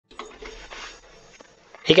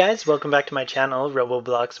Hey guys, welcome back to my channel,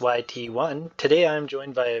 Roblox YT1. Today I'm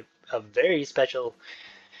joined by a very special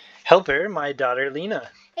helper, my daughter Lena.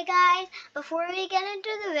 Hey guys, before we get into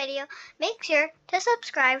the video, make sure to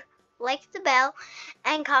subscribe, like the bell,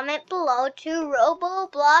 and comment below to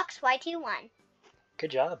Roblox YT1.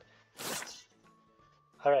 Good job.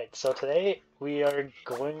 Alright, so today we are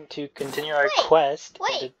going to continue our quest.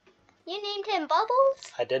 Wait, you named him Bubbles?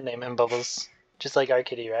 I did name him Bubbles, just like our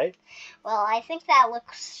kitty, right? Well, I think that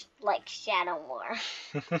looks like Shadow more.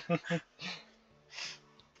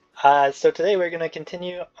 So today we're going to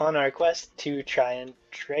continue on our quest to try and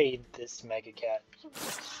trade this Mega Cat.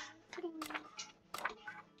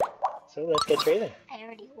 So let's get trading. I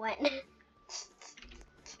already won.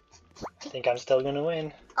 I think I'm still going to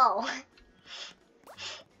win. Oh.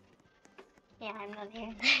 Yeah, I'm not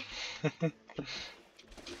here.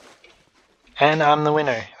 And I'm the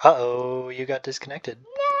winner. Uh-oh, you got disconnected.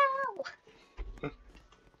 No!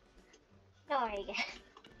 Don't worry, guys.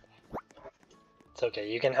 It's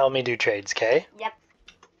okay, you can help me do trades, okay? Yep.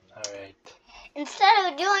 Alright. Instead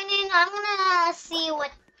of joining, I'm gonna see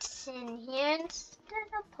what's in here instead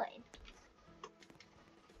of playing.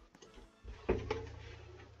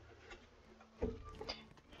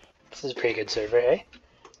 This is a pretty good server, eh?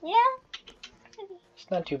 Yeah.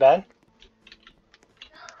 It's not too bad.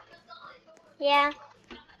 Yeah.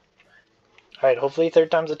 Alright, hopefully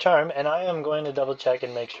third time's a charm, and I am going to double check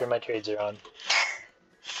and make sure my trades are on.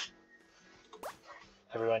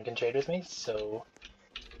 Everyone can trade with me, so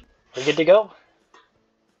we're good to go.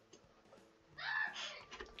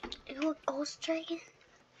 Ooh, a ghost dragon?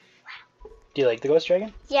 Wow. Do you like the ghost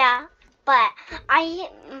dragon? Yeah, but I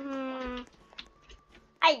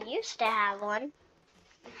used to have one.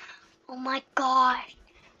 Oh my gosh,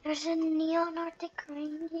 there's a neon Arctic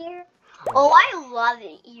reindeer. Oh, I love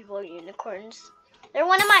the evil unicorns. They're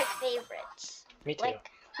one of my favorites. Me too.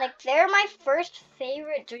 Like they're my first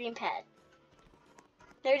favorite dream pet.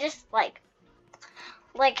 They're just like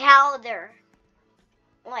how they're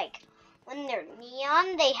like when they're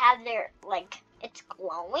neon, they have their it's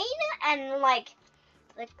glowing and like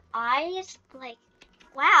eyes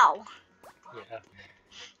wow. Yeah.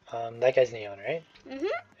 That guy's neon, right?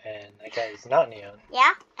 Mhm. And that guy's not neon.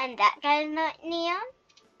 Yeah, and that guy's not neon.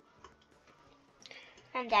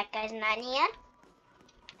 And that guy's not neon.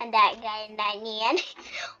 And that guy is not neon.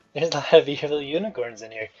 There's a lot of evil unicorns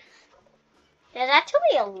in here. There's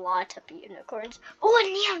actually a lot of unicorns. Oh, a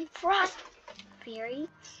neon frost fairy.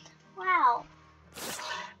 Wow.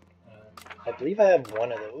 I believe I have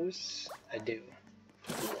one of those. I do.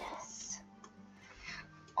 Yes.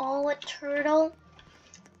 Oh, a turtle.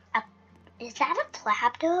 Is that a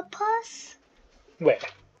platypus? Where?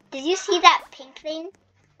 Did you see that pink thing?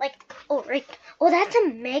 Oh, right. Oh, that's a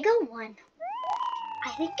mega one. I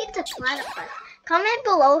think it's a platypus. Comment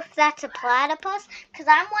below if that's a platypus, because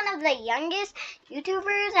I'm one of the youngest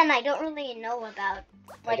YouTubers and I don't really know about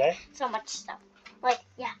so much stuff.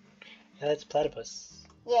 Yeah. Yeah, that's a platypus.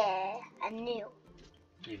 Yeah, I knew.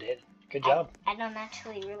 You did. Good job. I don't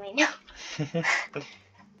actually really know.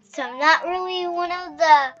 So I'm not really one of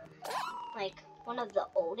the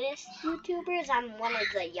oldest YouTubers. I'm one of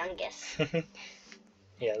the youngest.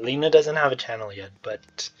 Yeah, Lena doesn't have a channel yet,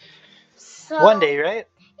 but so, one day, right?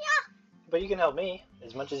 Yeah. But you can help me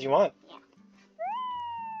as much as you want. Yeah.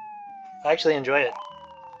 I actually enjoy it.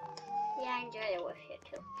 Yeah, I enjoy it with you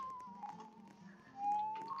too.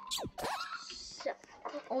 So,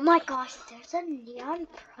 oh my gosh, there's a neon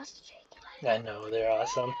prostrate. I know, they're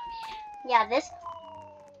awesome. Yeah, this.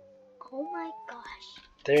 Oh my gosh.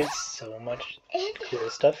 There's so much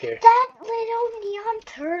cool stuff here. That little neon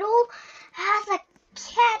turtle has a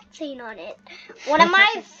cat thing on it. One of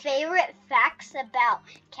my favorite facts about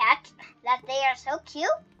cats that they are so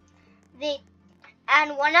cute.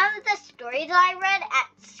 And one of the stories I read at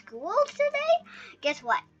school today, guess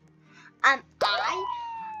what?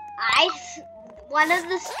 One of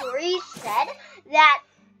the stories said that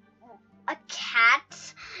a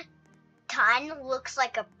cat's tongue looks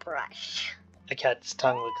like a brush. A cat's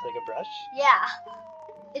tongue looks like a brush? Yeah.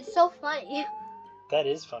 It's so funny. That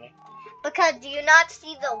is funny. Because do you not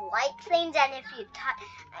see the white things, and if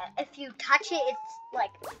you touch it, it's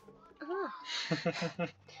like,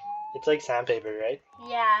 It's like sandpaper, right?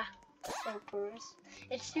 Yeah,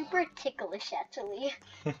 it's super ticklish actually.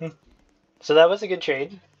 So that was a good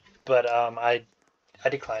trade, but I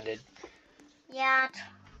declined it. Yeah.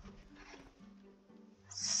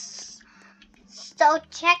 So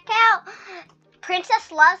check out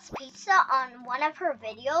Princess Loves Pizza on one of her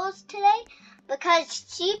videos today, because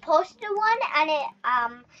she posted one and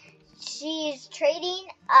she's trading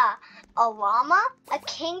a llama, a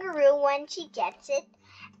kangaroo when she gets it,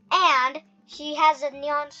 And she has a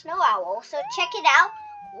neon snow owl. So check it out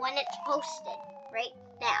when it's posted right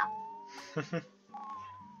now.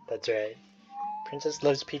 That's right. Princess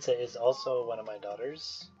Loves Pizza is also one of my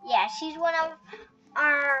daughters. Yeah, she's one of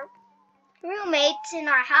our roommates in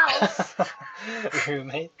our house.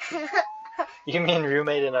 Roommate? You mean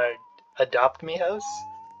roommate in our Adopt Me house?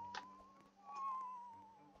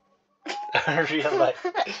 Real life.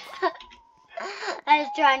 I was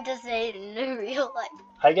trying to say it in real life.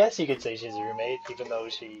 I guess you could say she's a roommate, even though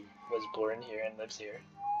she was born here and lives here.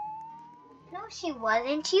 No, she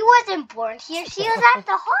wasn't. She wasn't born here. She was at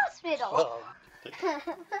the hospital. Well,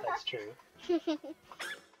 that's true.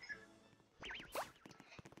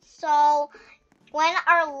 So, when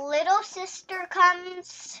our little sister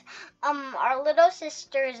comes, our little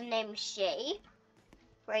sister is named Shay.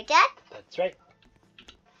 Right, Dad? That's right.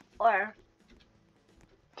 Or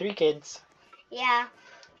 3 kids. yeah,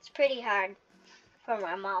 it's pretty hard for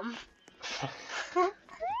my mom. And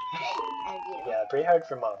you. Yeah, pretty hard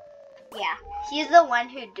for Mom. Yeah, she's the one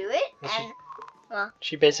who do it, and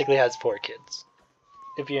She basically has 4 kids,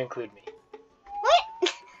 if you include me.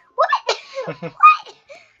 what? What? What?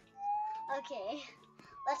 Okay,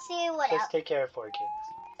 let's see what else. Just take care of 4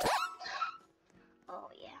 kids. Oh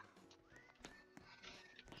yeah,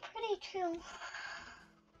 pretty true.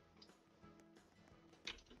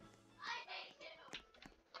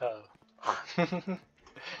 Oh.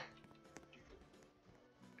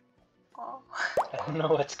 Oh. I don't know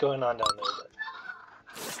what's going on down there, but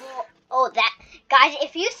Oh, that guys!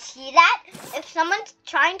 If you see that, if someone's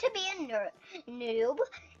trying to be a noob,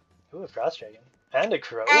 ooh, a frost dragon and a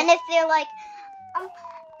crow. and if they're like,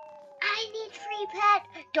 I need free pet,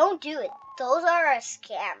 don't do it. Those are a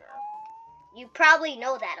scammer. You probably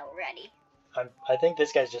know that already. I think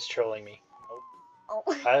this guy's just trolling me. Oh.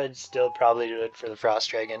 I would still probably do it for the frost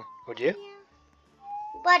dragon. Would you?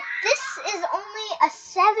 But this is only a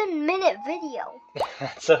 7-minute video.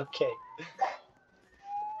 That's okay.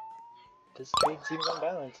 This trade seems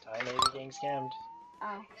unbalanced. I may be getting scammed.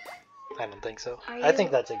 Oh. I don't think so. Are I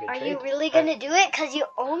think that's a good Are trade. you really gonna do it? Cause you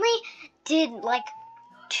only did like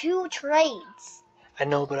 2 trades. I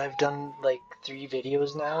know, but I've done like 3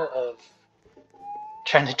 videos now of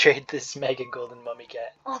trying to trade this mega golden mummy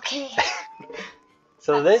cat. Okay.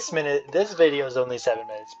 So this video is only 7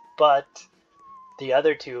 minutes, but the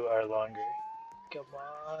other 2 are longer. Come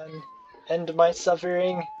on, end my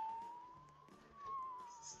suffering.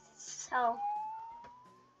 So.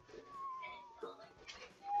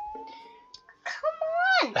 Come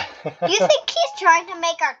on. Do you think he's trying to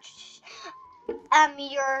make our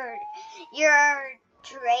your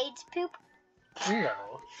trades poop?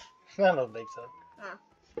 No, I don't think so.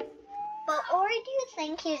 But or do you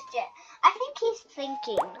think he's just? I think he's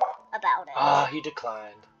thinking about it. Ah, he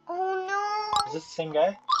declined. Oh no. Is this the same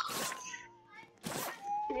guy?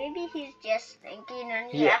 Maybe he's just thinking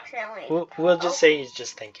and he accidentally. We'll just say he's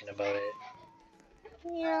just thinking about it.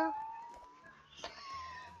 Yeah.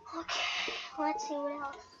 Okay. Let's see what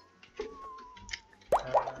else.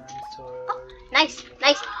 Sorry. Nice.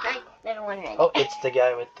 Little one right. Oh, it's the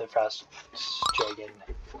guy with the frost dragon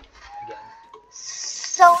again.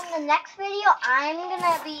 So in the next video, I'm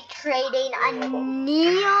gonna be trading a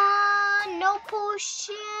neon no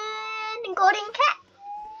potion golden cat.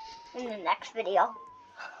 In the next video.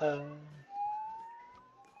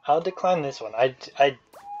 I'll decline this one.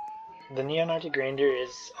 The Neon Arctic Reindeer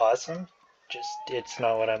is awesome. Just it's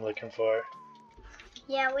not what I'm looking for.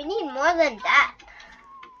 Yeah, we need more than that.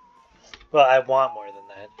 Well, I want more than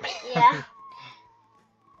that. Yeah.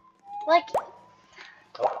 Like.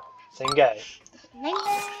 Oh, same guy.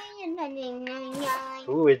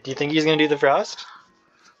 Ooh, do you think he's gonna do the frost?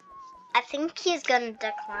 I think he's gonna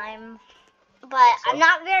decline, but I'm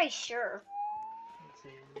not very sure.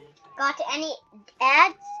 Got any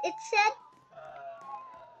ads? It said.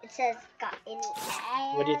 It says got any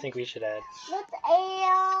ads. What do you think we should add? Let's add.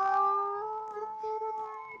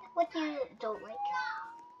 What do you don't like?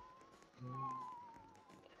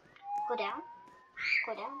 Go down.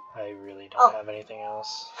 Go down. I really don't have anything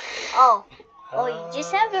else. Oh. Oh, you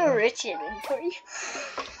just have a rich inventory.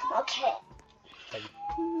 Okay. I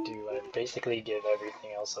do. I basically give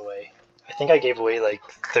everything else away. I think I gave away like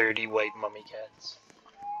 30 white mummy cats.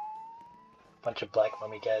 Bunch of black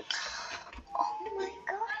mummy cats. Oh my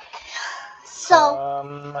god. So.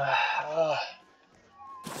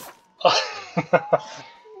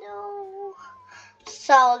 No.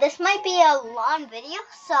 So this might be a long video.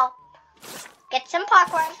 So get some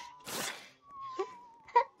popcorn.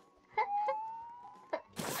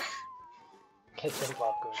 Get some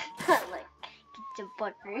popcorn. Like, get some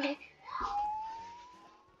popcorn.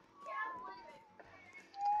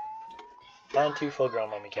 And 2 full-grown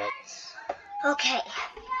mummy cats. Okay.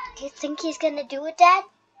 Do you think he's gonna do it, Dad?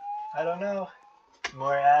 I don't know.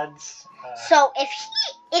 More ads. So if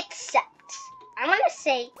he accepts, I'm gonna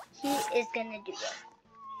say he is gonna do it.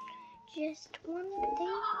 Just one thing,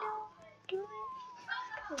 don't do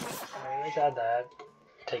it. Alright, let's add that.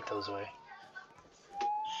 Take those away.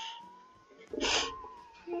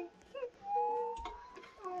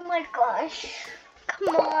 Oh my gosh.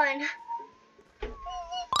 Come on.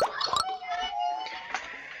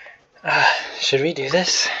 Should we do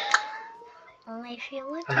this? Only if you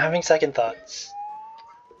would. I'm having second thoughts.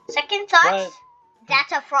 Second thoughts? What?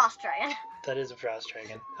 That's a frost dragon. That is a frost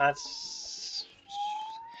dragon. That's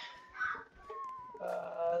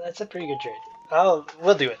a pretty good trade.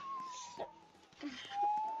 We'll do it.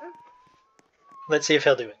 Let's see if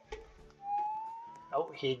he'll do it.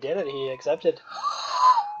 Oh, he did it. He accepted.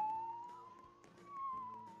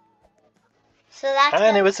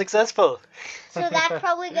 And it was successful. So that's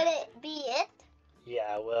probably gonna be it.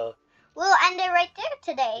 Yeah, well. We'll end it right there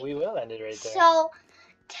today. We will end it right there. So,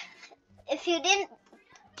 if you didn't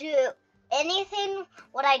do anything,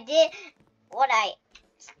 what I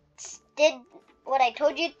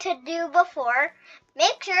told you to do before,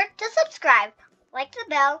 make sure to subscribe, like the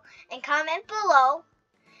bell, and comment below.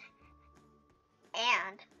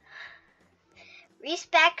 And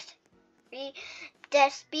respect,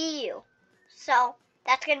 just be you. So,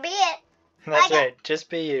 that's gonna be it. That's Bye, right. Just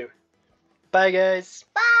be you. Bye, guys.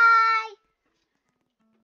 Bye.